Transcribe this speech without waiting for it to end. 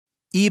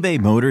eBay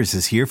Motors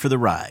is here for the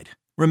ride.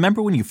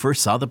 Remember when you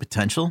first saw the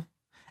potential?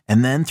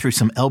 And then through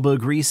some elbow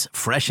grease,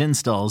 fresh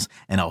installs,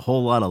 and a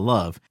whole lot of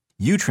love,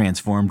 you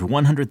transformed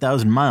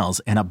 100,000 miles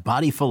and a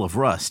body full of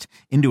rust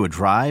into a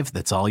drive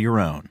that's all your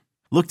own.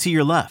 Look to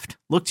your left.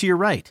 Look to your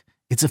right.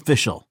 It's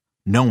official.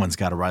 No one's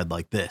got a ride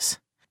like this.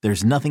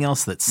 There's nothing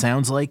else that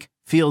sounds like,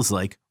 feels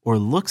like, or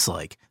looks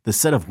like the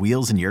set of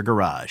wheels in your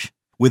garage.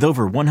 With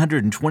over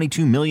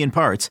 122 million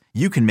parts,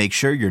 you can make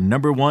sure your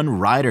number one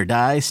ride or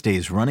die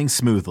stays running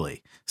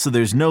smoothly. So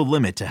there's no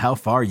limit to how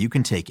far you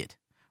can take it.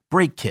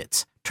 Brake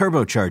kits,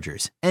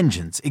 turbochargers,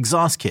 engines,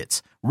 exhaust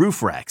kits,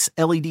 roof racks,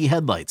 LED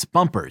headlights,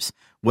 bumpers,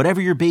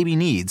 whatever your baby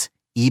needs,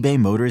 eBay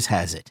Motors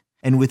has it.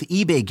 And with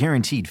eBay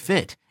Guaranteed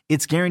Fit,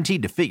 it's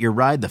guaranteed to fit your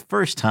ride the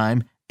first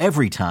time,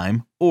 every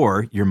time,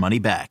 or your money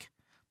back.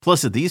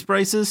 Plus at these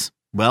prices,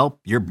 well,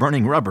 you're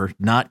burning rubber,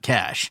 not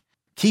cash.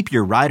 Keep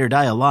your ride or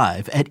die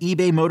alive at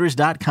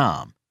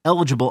ebaymotors.com.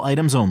 Eligible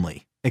items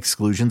only.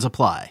 Exclusions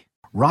apply.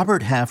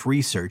 Robert Half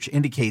research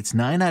indicates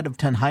 9 out of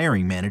 10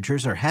 hiring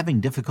managers are having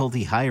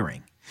difficulty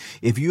hiring.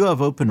 If you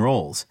have open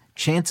roles,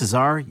 chances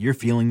are you're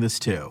feeling this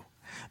too.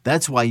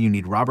 That's why you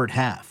need Robert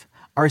Half.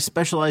 Our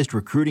specialized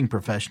recruiting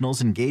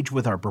professionals engage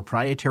with our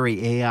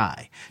proprietary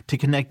AI to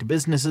connect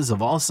businesses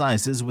of all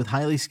sizes with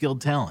highly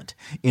skilled talent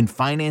in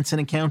finance and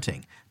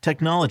accounting,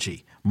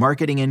 technology,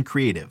 marketing and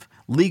creative,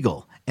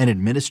 legal, and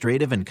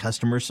administrative and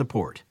customer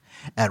support.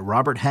 At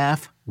Robert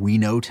Half, we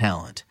know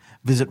talent.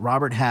 Visit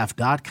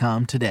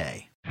roberthalf.com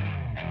today.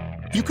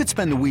 You could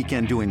spend the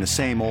weekend doing the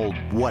same old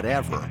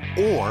whatever,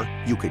 or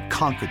you could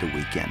conquer the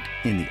weekend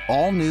in the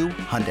all-new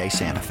Hyundai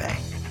Santa Fe.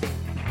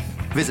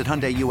 Visit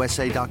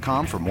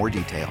HyundaiUSA.com for more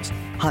details.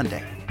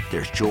 Hyundai,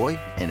 there's joy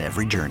in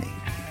every journey.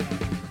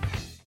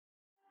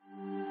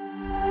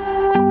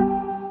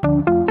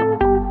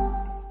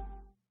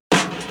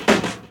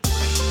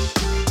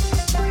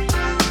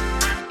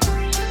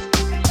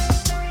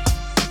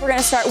 We're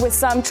going to start with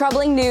some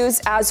troubling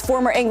news as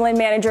former England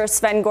manager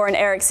Sven-Göran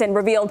Eriksson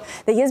revealed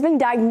that he has been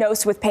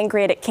diagnosed with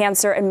pancreatic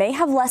cancer and may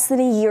have less than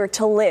a year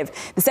to live.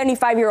 The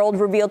 75-year-old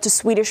revealed to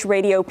Swedish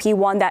radio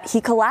P1 that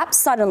he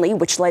collapsed suddenly,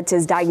 which led to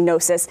his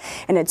diagnosis,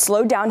 and had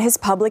slowed down his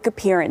public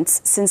appearance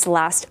since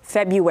last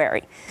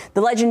February.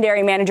 The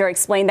legendary manager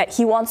explained that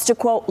he wants to,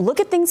 quote, look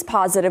at things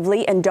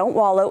positively and don't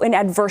wallow in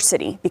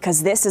adversity,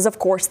 because this is, of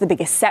course, the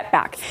biggest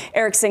setback.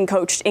 Eriksson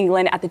coached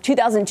England at the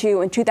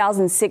 2002 and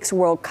 2006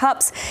 World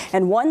Cups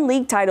and won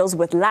league titles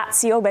with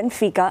Lazio,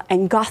 Benfica,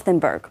 and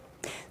Gothenburg.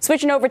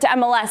 Switching over to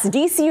MLS,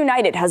 DC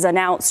United has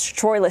announced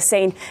Troy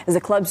Lesense as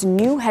the club's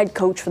new head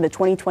coach for the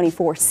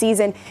 2024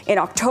 season. In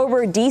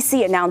October,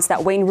 DC announced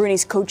that Wayne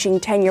Rooney's coaching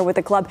tenure with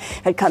the club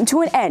had come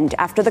to an end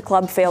after the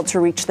club failed to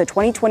reach the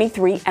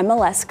 2023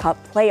 MLS Cup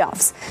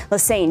playoffs.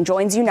 Lesense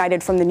joins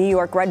United from the New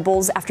York Red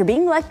Bulls after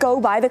being let go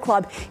by the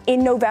club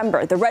in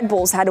November. The Red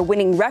Bulls had a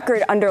winning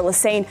record under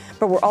Lesense,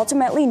 but were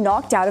ultimately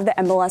knocked out of the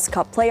MLS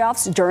Cup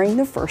playoffs during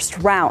the first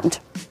round.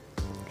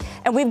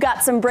 And we've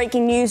got some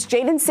breaking news.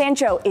 Jadon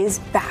Sancho is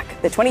back.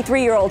 The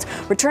 23-year-old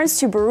returns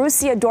to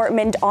Borussia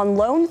Dortmund on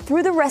loan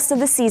through the rest of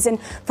the season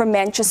from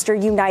Manchester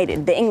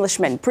United. The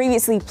Englishman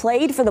previously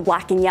played for the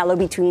Black and Yellow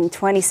between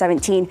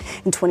 2017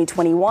 and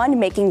 2021,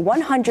 making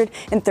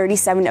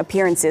 137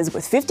 appearances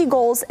with 50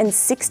 goals and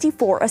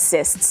 64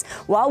 assists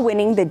while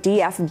winning the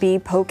DFB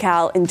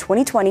Pokal in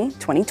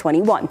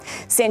 2020-2021.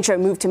 Sancho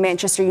moved to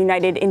Manchester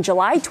United in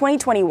July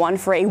 2021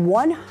 for a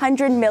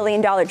 $100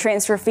 million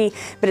transfer fee,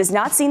 but has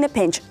not seen the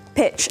pitch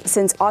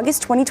since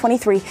August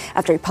 2023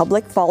 after a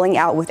public falling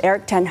out with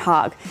Erik ten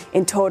Hag.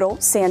 In total,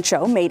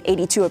 Sancho made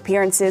 82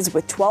 appearances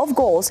with 12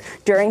 goals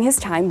during his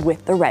time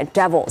with the Red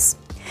Devils.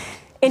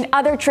 In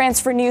other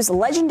transfer news,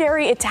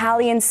 legendary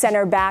Italian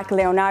center back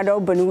Leonardo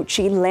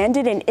Bonucci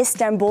landed in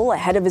Istanbul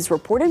ahead of his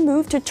reported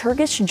move to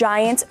Turkish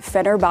giants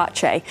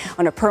Fenerbahce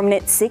on a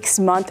permanent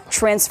 6-month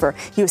transfer.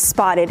 He was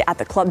spotted at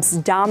the club's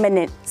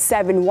dominant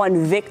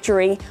 7-1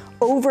 victory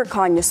over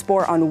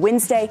Konyaspor on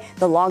Wednesday.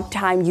 The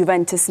longtime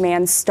Juventus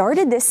man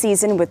started this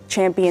season with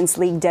Champions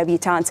League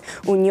debutants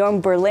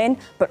Union Berlin,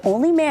 but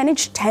only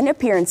managed 10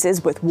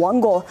 appearances with 1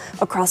 goal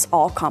across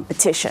all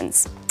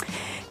competitions.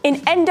 In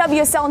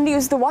NWSL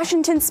news, the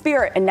Washingon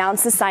Spirit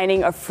announced the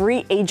signing of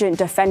free agent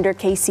defender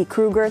Casey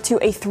Krueger to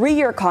a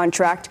 3-year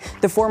contract.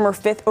 The former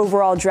 5th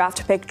overall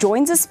draft pick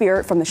joins the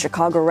Spirit from the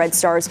Chicago Red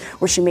Stars,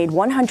 where she made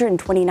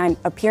 129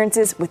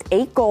 appearances with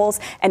 8 goals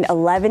and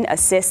 11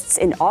 assists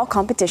in all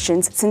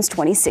competitions since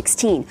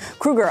 2016.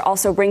 Krueger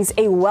also brings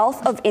a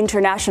wealth of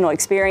international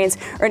experience,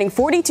 earning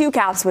 42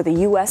 caps with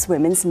the U.S.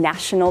 women's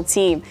national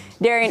team.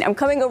 Darian, I'm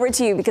coming over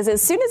to you because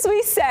as soon as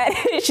we said,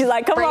 she's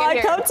like, come on,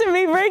 come to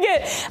me, bring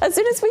it. As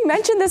soon as we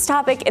mentioned this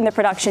topic in the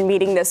production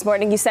meeting this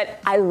morning, you said,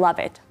 I love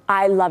it.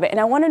 I love it.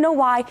 And I want to know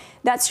why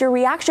that's your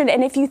reaction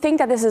and if you think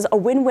that this is a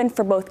win-win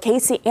for both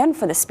Casey and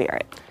for the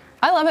Spirit.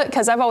 I love it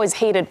because I've always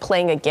hated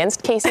playing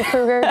against Casey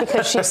Krueger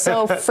because she's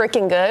so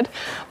freaking good.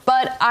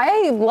 But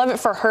I love it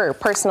for her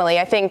personally.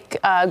 I think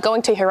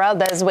going to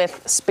Giraldez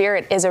with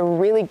Spirit is a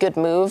really good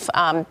move.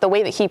 The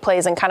way that he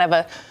plays in kind of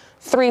a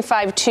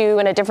 3-5-2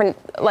 in a different,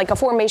 like a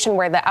formation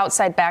where the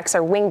outside backs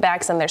are wing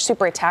backs and they're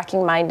super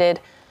attacking minded.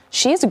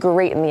 She's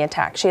great in the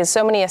attack. She has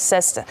so many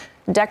assists,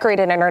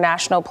 decorated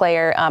international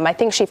player. I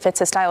think she fits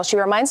his style. She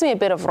reminds me a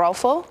bit of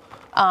Rolfo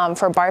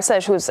for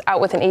Barca, who's out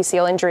with an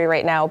ACL injury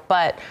right now.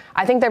 But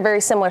I think they're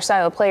very similar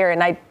style of player,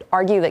 and I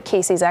argue that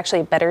Casey's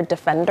actually a better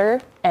defender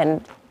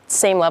and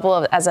same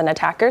level as an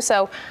attacker.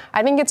 So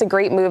I think it's a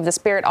great move. The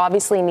Spirit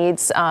obviously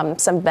needs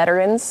some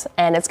veterans,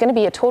 and it's going to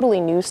be a totally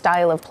new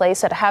style of play.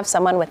 So to have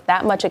someone with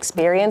that much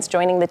experience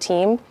joining the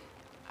team,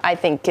 I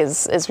think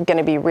is going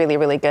to be really,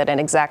 really good and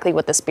exactly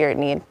what the Spirit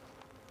need.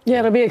 Yeah,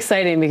 it'll be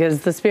exciting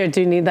because the Spirit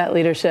do need that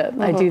leadership.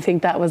 I do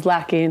think that was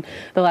lacking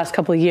the last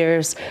couple of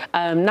years.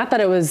 Not that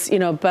it was,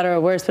 better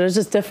or worse, but it was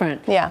just different.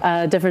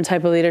 Yeah. Different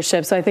type of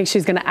leadership. So I think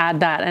she's going to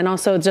add that. And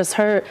also just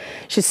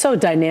she's so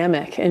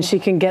dynamic and she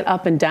can get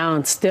up and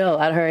down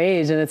still at her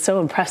age. And it's so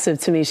impressive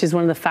to me. She's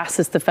one of the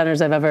fastest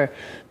defenders I've ever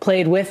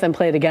played with and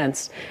played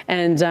against.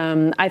 And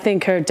I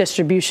think her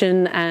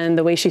distribution and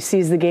the way she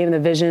sees the game, the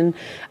vision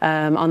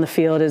on the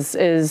field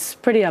is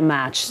pretty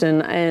unmatched.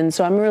 And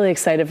so I'm really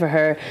excited for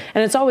her.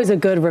 And it's always a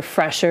good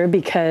refresher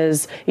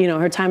because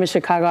her time in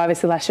Chicago,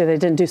 obviously last year they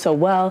didn't do so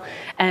well,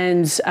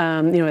 and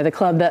the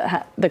club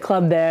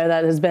there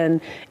that has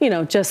been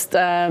just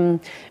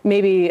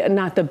maybe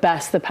not the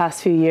best the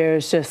past few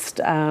years, just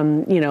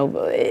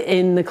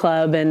in the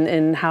club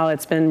and how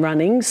it's been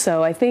running.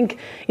 So I think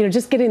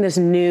just getting this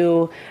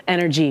new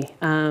energy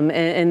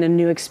and a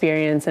new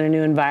experience and a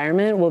new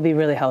environment will be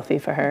really healthy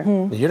for her.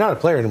 You're not a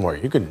player anymore.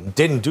 You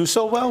didn't do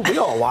so well. We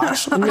all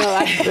watched. No,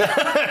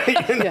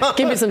 yeah,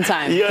 give me some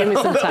time. Give me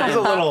some time. It was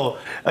a little,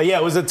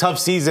 it was a tough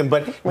season,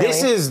 but really?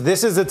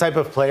 This is the type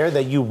of player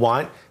that you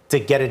want to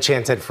get a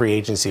chance at free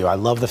agency. I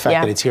love the fact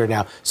that it's here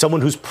now.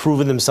 Someone who's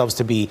proven themselves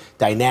to be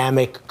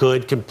dynamic,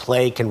 good, can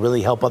play, can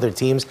really help other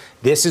teams.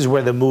 This is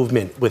where the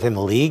movement within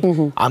the league,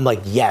 I'm like,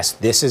 yes,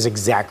 this is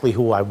exactly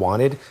who I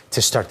wanted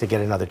to start to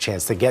get another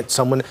chance, to get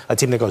a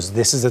team that goes,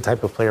 this is the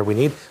type of player we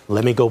need.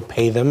 Let me go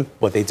pay them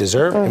what they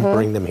deserve and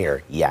bring them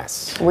here.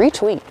 Yes.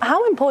 Retweet.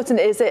 How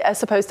important is it, I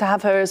suppose, to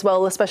have her as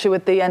well, especially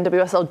with the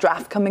NWSL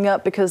draft coming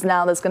up, because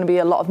now there's going to be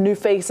a lot of new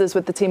faces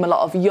with the team, a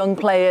lot of young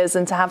players,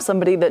 and to have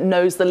somebody that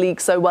knows the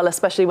league so well,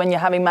 especially when you're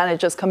having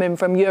managers come in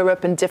from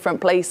Europe and different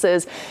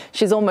places.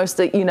 She's almost,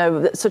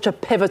 such a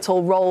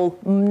pivotal role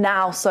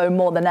now, so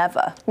more than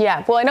ever.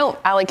 Yeah, well, I know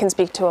Ali can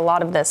speak to a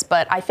lot of this,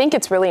 but I think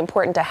it's really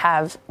important to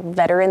have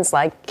veterans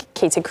like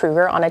Katie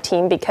Krueger on a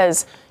team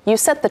because you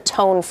set the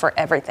tone for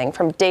everything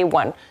from day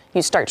one.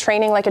 You start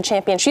training like a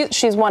champion.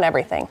 She's won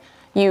everything.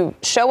 You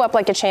show up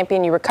like a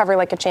champion, you recover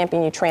like a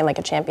champion, you train like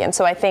a champion.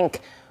 So I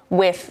think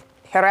with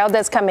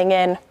Geraldes coming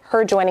in,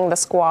 her joining the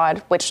squad,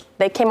 which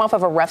they came off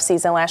of a rough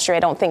season last year. I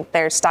don't think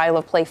their style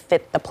of play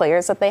fit the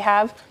players that they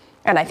have.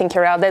 And I think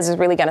Geraldes is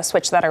really going to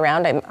switch that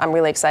around. I'm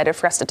really excited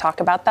for us to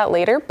talk about that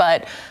later.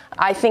 But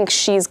I think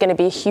she's going to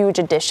be a huge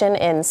addition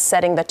in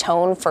setting the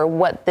tone for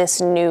what this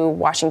new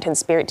Washington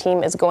Spirit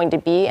team is going to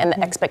be and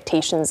the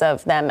expectations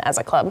of them as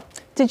a club.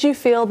 Did you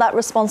feel that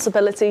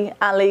responsibility,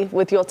 Ali,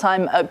 with your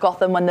time at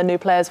Gotham when the new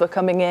players were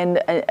coming in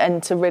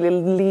and to really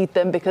lead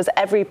them? Because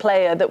every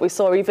player that we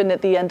saw, even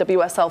at the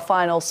NWSL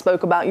final,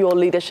 spoke about your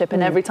leadership.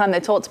 And every time they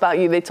talked about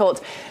you, they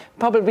talked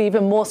probably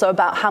even more so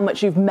about how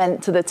much you've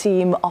meant to the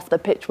team off the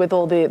pitch with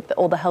all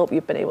the help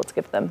you've been able to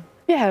give them.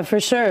 Yeah, for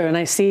sure. And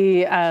I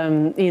see,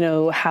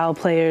 how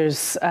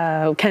players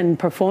can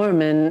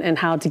perform and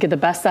how to get the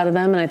best out of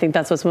them. And I think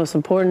that's what's most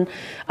important.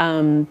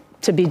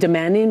 To be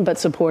demanding but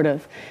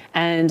supportive.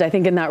 And I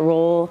think in that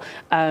role,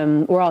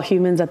 we're all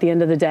humans at the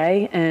end of the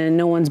day, and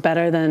no one's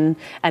better than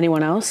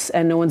anyone else,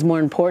 and no one's more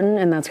important.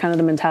 And that's kind of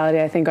the mentality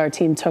I think our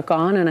team took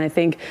on. And I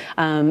think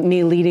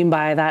me leading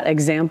by that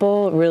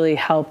example really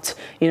helped,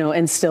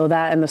 instill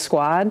that in the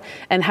squad.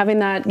 And having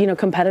that,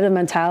 competitive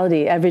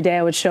mentality. Every day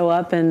I would show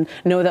up and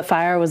know that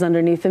fire was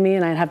underneath of me,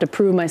 and I'd have to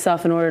prove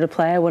myself in order to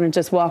play. I wouldn't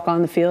just walk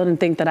on the field and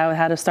think that I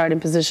had a starting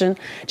position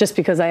just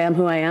because I am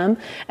who I am,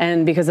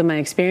 and because of my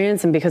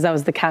experience, and because I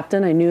was the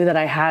captain. I knew that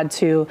I had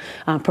to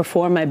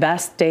perform my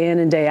best day in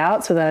and day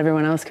out so that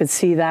everyone else could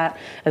see that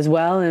as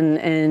well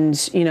and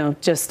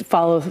just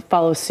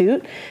follow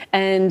suit.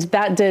 And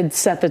that did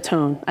set the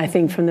tone, I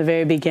think, from the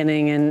very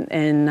beginning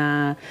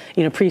and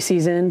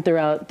preseason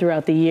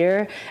throughout the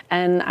year.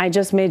 And I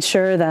just made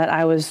sure that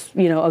I was,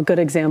 a good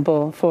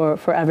example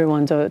for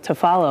everyone to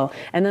follow.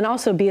 And then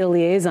also be a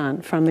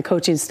liaison from the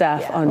coaching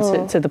staff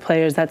to the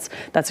players. That's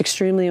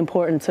extremely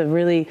important, to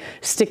really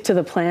stick to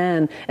the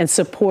plan and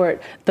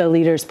support the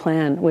leader's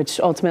plan, which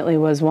ultimately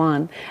was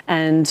Juan.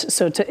 And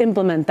so to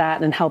implement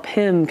that and help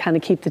him kind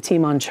of keep the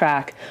team on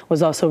track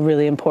was also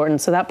really important.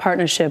 So that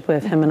partnership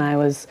with him and I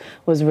was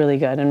really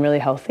good and really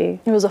healthy.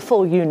 It was a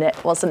full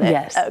unit, wasn't it,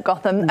 yes. At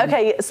Gotham?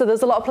 Okay, so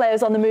there's a lot of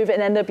players on the move in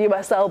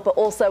NWSL, but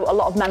also a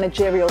lot of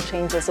managerial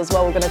changes as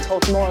well. We're going to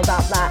talk more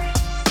about that.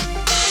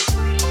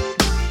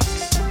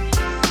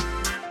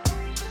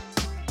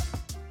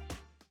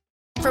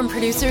 From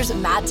producers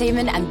Matt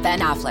Damon and Ben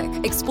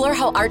Affleck, explore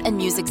how art and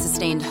music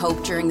sustained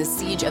hope during the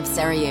siege of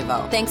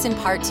Sarajevo, thanks in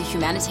part to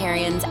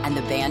humanitarians and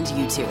the band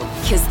U2.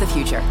 Kiss the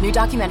Future. New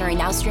documentary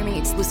now streaming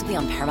exclusively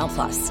on Paramount+.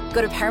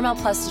 Go to Paramount+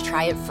 to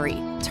try it free.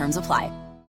 Terms apply.